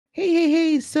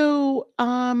Hey. So,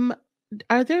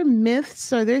 are there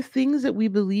myths? Are there things that we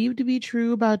believe to be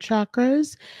true about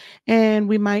chakras and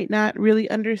we might not really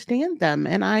understand them?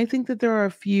 And I think that there are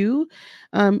a few.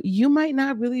 You might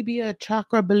not really be a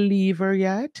chakra believer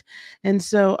yet. And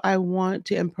so I want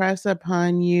to impress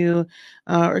upon you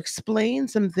or explain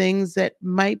some things that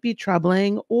might be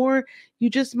troubling or you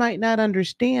just might not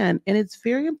understand. And it's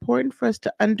very important for us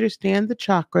to understand the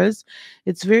chakras.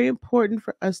 It's very important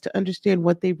for us to understand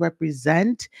what they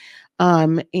represent,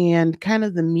 and kind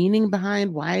of the meaning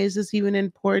behind why is this even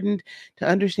important to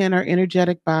understand our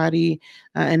energetic body,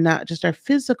 and not just our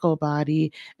physical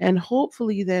body. And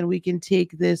hopefully then we can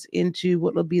take this into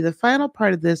what will be the final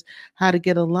part of this, how to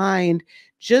get aligned,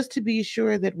 just to be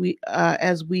sure that we,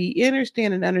 as we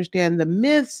understand the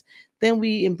myths, then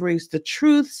we embrace the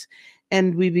truths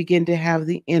and we begin to have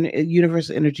the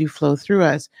universal energy flow through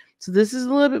us. So this is a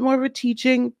little bit more of a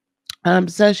teaching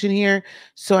session here.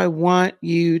 So I want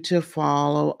you to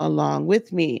follow along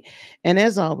with me. And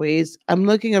as always, I'm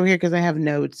looking over here because I have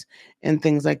notes and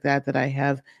things like that that I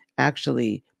have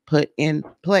actually put in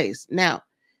place. Now,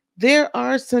 there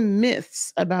are some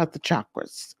myths about the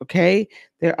chakras, okay?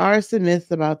 There are some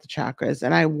myths about the chakras,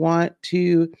 and I want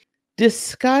to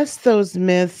discuss those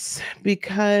myths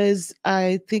because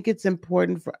I think it's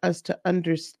important for us to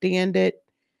understand it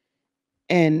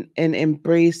and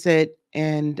embrace it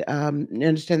and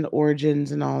understand the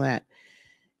origins and all that.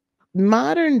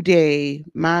 Modern day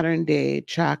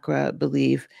chakra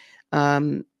belief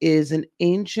is an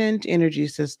ancient energy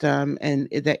system, and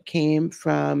that came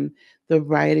from the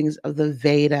writings of the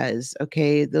Vedas.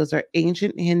 Okay, those are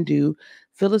ancient Hindu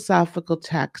philosophical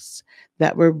texts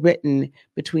that were written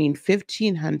between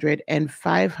 1500 and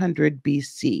 500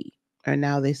 BC. Or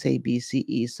now they say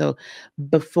BCE, so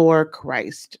before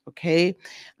Christ. Okay,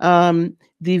 the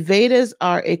Vedas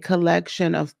are a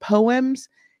collection of poems,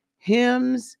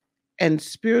 hymns, and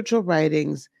spiritual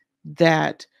writings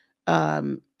that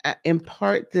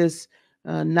impart this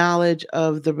knowledge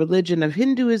of the religion of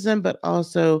Hinduism, but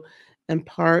also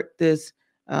impart this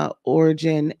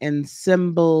origin and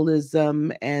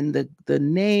symbolism and the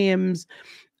names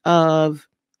of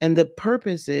and the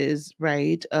purposes,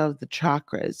 right, of the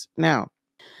chakras. Now,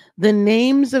 the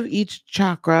names of each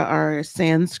chakra are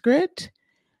Sanskrit.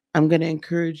 I'm going to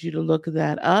encourage you to look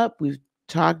that up. We've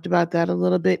talked about that a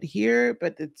little bit here,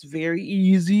 but it's very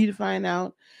easy to find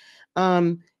out.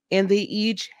 Um, and they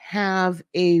each have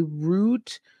a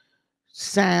root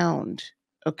sound.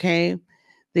 Okay.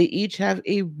 They each have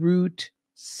a root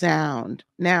sound.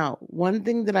 Now, one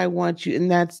thing that I want you,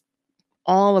 and that's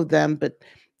all of them, but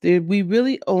we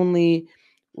really only,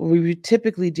 we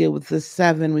typically deal with the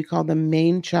seven. We call them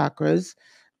main chakras.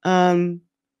 Um,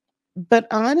 but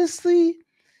honestly,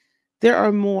 there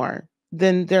are more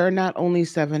than there are not only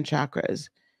seven chakras.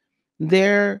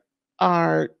 There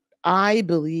are, I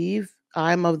believe,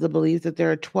 I'm of the belief that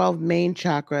there are 12 main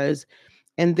chakras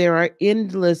and there are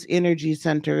endless energy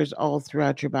centers all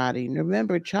throughout your body. And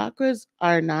remember, chakras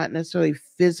are not necessarily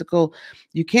physical.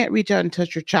 You can't reach out and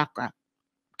touch your chakra.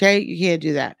 Okay, you can't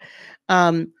do that.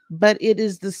 But it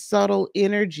is the subtle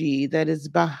energy that is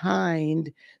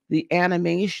behind the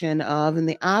animation of and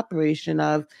the operation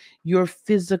of your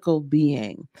physical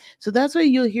being. So that's why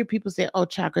you'll hear people say, "Oh,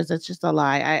 chakras, that's just a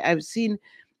lie." I've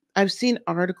seen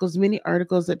articles, many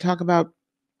articles that talk about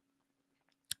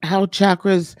how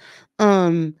chakras,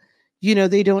 um,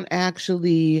 they don't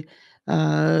actually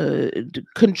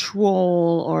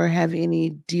control or have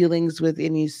any dealings with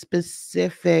any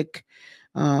specific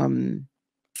um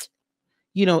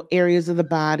areas of the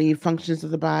body, functions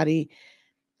of the body.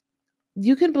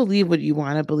 You can believe what you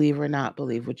want to believe or not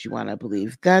believe what you want to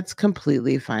believe. That's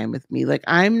completely fine with me. Like,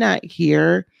 I'm not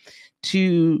here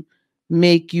to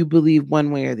make you believe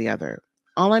one way or the other.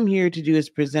 All I'm here to do is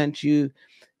present you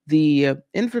the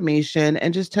information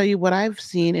and just tell you what I've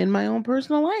seen in my own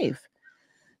personal life.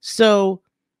 So,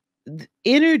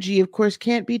 energy, of course,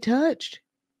 can't be touched.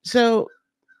 So,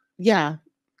 yeah,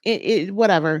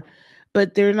 whatever.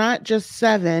 But they're not just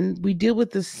seven. We deal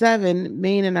with the seven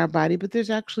main in our body, but there's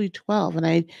actually 12. And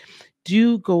I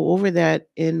do go over that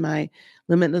in my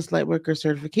Limitless Lightworker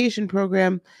certification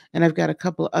program. And I've got a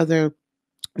couple other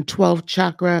 12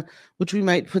 chakra, which we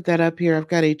might put that up here. I've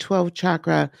got a 12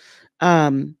 chakra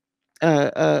um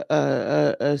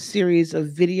a series of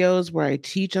videos where I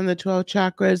teach on the 12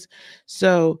 chakras.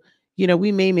 So,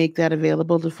 we may make that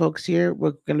available to folks here.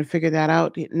 We're going to figure that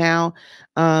out now,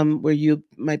 where you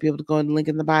might be able to go and link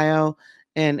in the bio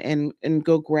and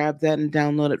go grab that and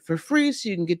download it for free so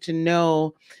you can get to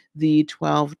know the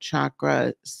 12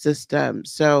 chakra system.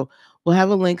 So we'll have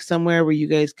a link somewhere where you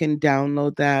guys can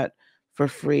download that for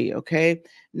free. Okay.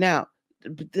 Now,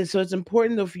 so it's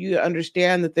important though for you to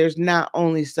understand that there's not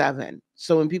only 7.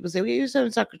 So when people say, well, you have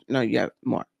 7 chakras, no, you have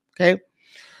more. Okay.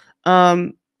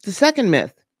 The second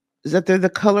myth is that they're the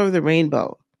color of the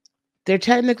rainbow. They're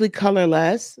technically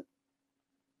colorless,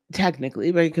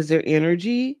 technically, right? Because they're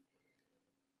energy.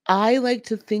 I like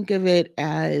to think of it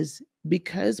as,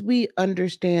 because we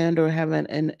understand or have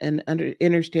an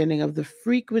understanding of the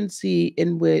frequency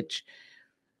in which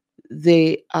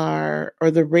they are,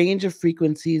 or the range of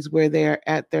frequencies where they are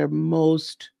at their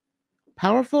most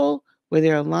powerful, where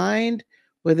they're aligned,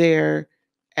 where they're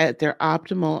at their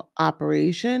optimal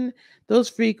operation. Those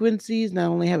frequencies not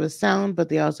only have a sound, but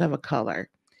they also have a color.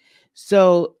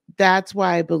 So that's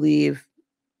why I believe,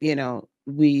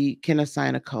 we can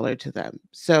assign a color to them.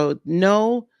 So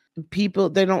no, people,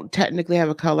 they don't technically have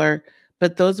a color,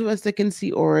 but those of us that can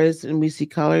see auras and we see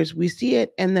colors, we see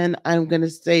it. And then I'm going to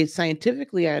say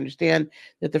scientifically, I understand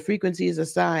that the frequencies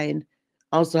assigned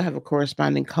also have a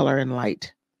corresponding color and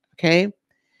light. Okay.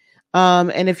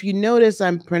 And if you notice,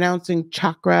 I'm pronouncing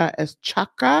chakra as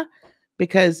chakra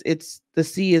because it's the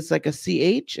C is like a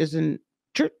CH, as in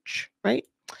church, right?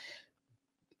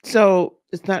 So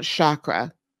it's not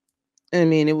chakra. I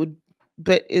mean, it would,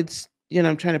 but it's,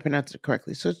 I'm trying to pronounce it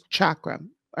correctly. So it's chakra.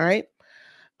 All right.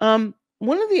 One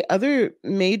of the other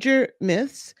major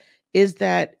myths is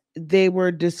that they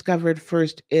were discovered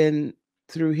first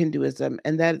through Hinduism,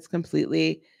 and that is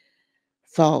completely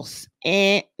false.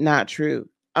 Not true.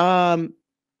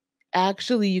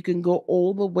 Actually, you can go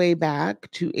all the way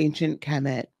back to ancient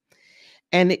Kemet,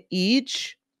 and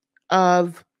each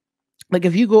of, like,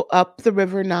 if you go up the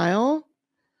River Nile,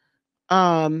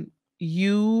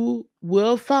 you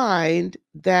will find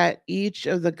that each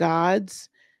of the gods,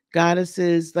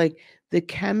 goddesses, like the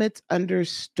Kemets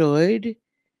understood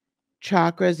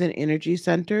chakras and energy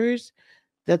centers.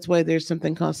 That's why there's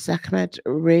something called Sekhmet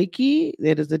Reiki.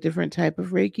 That is a different type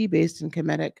of Reiki based in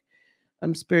Kemetic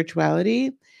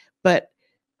spirituality. But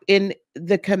in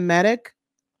the Kemetic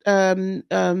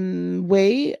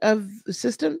way of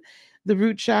system, the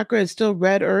root chakra is still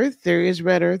red earth. There is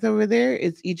red earth over there.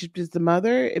 It's Egypt is the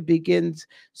mother. It begins.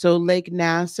 So Lake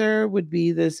Nasser would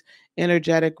be this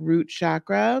energetic root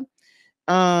chakra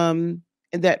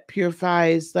that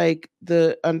purifies like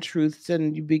the untruths,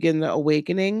 and you begin the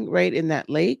awakening right in that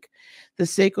lake. The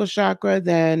sacral chakra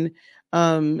then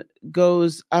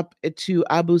goes up to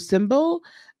Abu Simbel.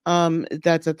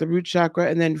 That's at the root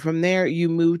chakra, and then from there you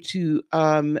move to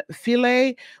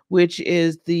Philae, which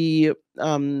is the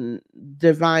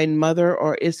divine mother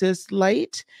or Isis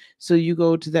light. So you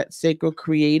go to that sacral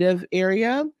creative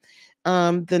area.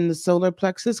 Then the solar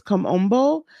plexus,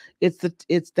 Kamombo,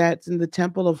 that's in the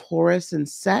temple of Horus and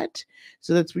Set.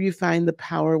 So that's where you find the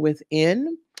power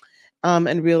within,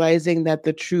 and realizing that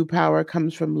the true power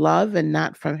comes from love and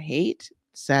not from hate.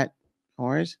 Set,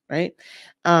 Horus, right?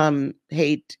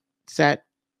 Hate, Set,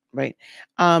 right?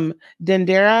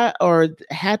 Dendera or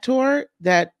Hathor,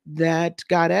 that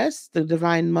goddess, the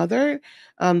divine mother,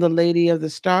 the lady of the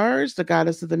stars, the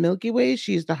goddess of the Milky Way.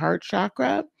 She's the heart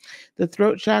chakra. The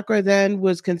throat chakra then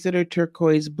was considered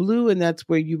turquoise blue, and that's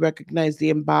where you recognize the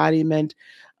embodiment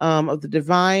of the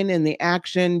divine and the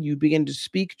action. You begin to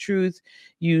speak truth.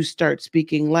 You start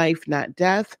speaking life, not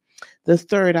death. The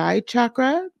third eye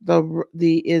chakra,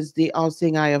 is the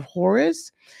all-seeing eye of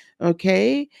Horus.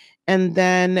 Okay. And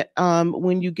then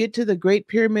when you get to the Great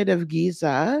Pyramid of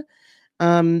Giza,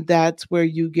 that's where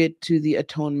you get to the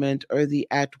atonement or the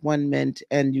at-one-ment,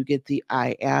 and you get the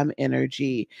I am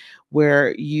energy,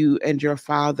 where you and your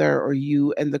father, or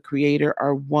you and the creator,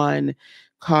 are one,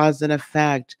 cause and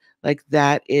effect. Like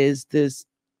that is this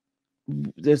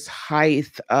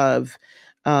height of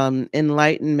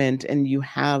enlightenment, and you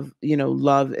have,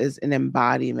 love as an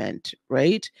embodiment,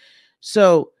 right?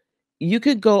 So you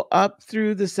could go up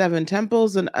through the 7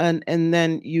 temples, and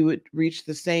then you would reach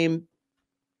the same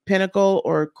pinnacle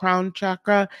or crown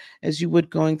chakra as you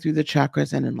would going through the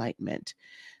chakras and enlightenment.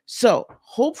 So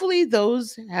hopefully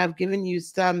those have given you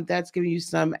that's given you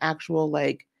some actual,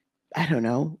 like, I don't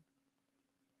know,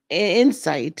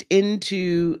 insight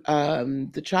into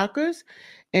the chakras.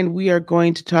 And we are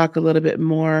going to talk a little bit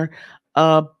more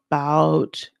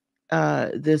about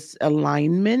this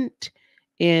alignment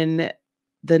in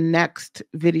the next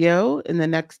video, in the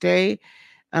next day.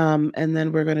 And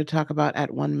then we're going to talk about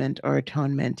at-one-ment or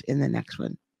atonement in the next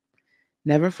one.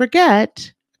 Never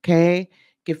forget, okay,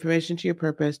 give permission to your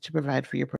purpose to provide for your purpose.